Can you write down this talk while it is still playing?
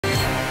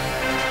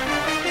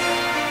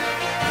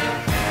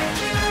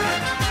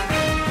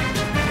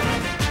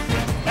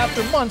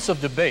After months of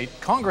debate,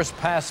 Congress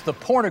passed the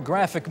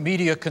Pornographic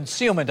Media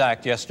Concealment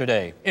Act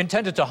yesterday,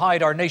 intended to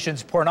hide our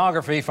nation's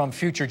pornography from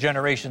future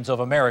generations of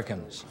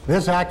Americans.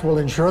 This act will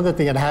ensure that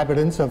the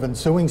inhabitants of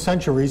ensuing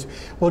centuries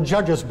will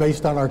judge us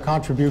based on our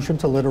contribution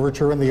to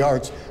literature and the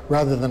arts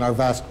rather than our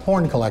vast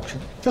porn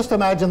collection. Just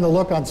imagine the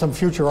look on some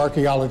future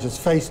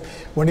archaeologist's face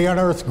when he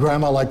unearths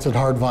Grandma Likes It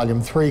Hard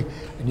Volume 3,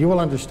 and you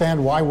will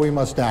understand why we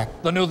must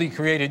act. The newly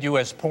created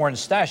U.S. Porn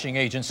Stashing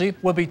Agency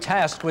will be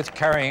tasked with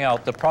carrying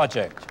out the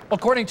project.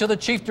 According to the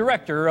chief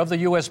director of the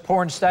U.S.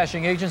 Porn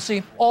Stashing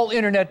Agency, all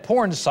internet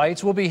porn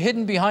sites will be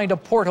hidden behind a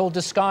portal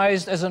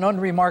disguised as an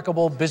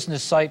unremarkable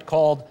business site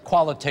called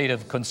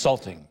Qualitative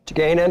Consulting. To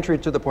gain entry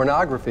to the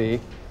pornography,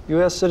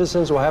 U.S.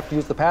 citizens will have to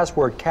use the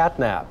password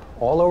catnap,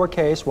 all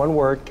lowercase, one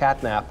word,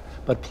 catnap,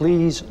 but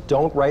please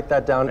don't write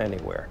that down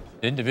anywhere.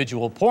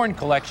 Individual porn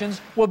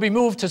collections will be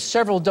moved to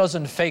several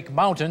dozen fake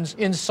mountains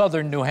in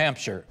southern New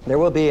Hampshire. There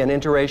will be an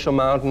interracial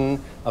mountain,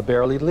 a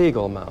barely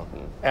legal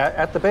mountain.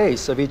 At the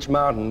base of each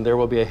mountain, there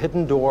will be a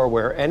hidden door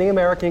where any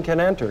American can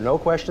enter, no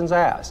questions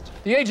asked.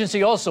 The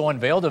agency also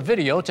unveiled a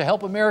video to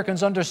help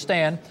Americans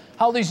understand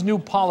how these new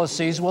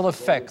policies will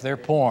affect their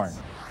porn.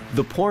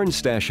 The Porn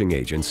Stashing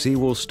Agency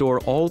will store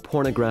all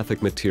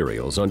pornographic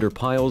materials under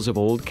piles of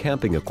old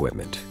camping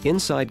equipment,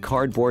 inside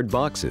cardboard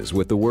boxes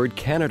with the word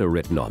Canada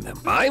written on them.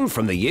 I'm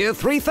from the year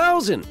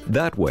 3000!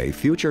 That way,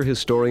 future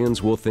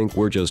historians will think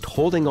we're just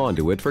holding on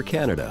to it for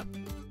Canada.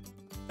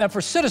 And for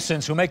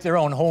citizens who make their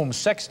own home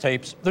sex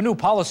tapes, the new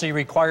policy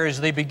requires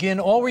they begin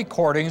all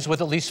recordings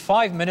with at least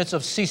 5 minutes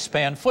of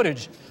C-SPAN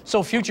footage,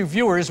 so future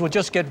viewers would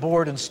just get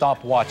bored and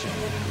stop watching.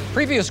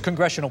 Previous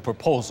congressional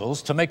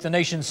proposals to make the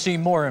nation seem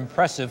more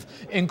impressive,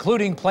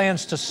 including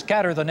plans to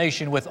scatter the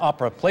nation with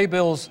opera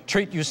playbills,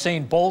 treat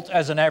Usain Bolt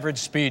as an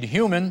average-speed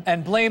human,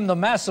 and blame the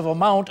massive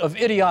amount of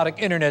idiotic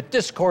internet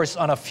discourse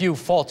on a few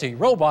faulty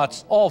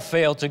robots, all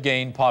failed to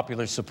gain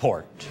popular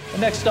support.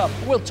 Next up,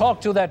 we'll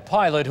talk to that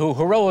pilot who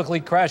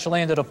heroically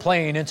crash-landed a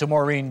plane into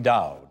Maureen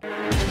Dowd.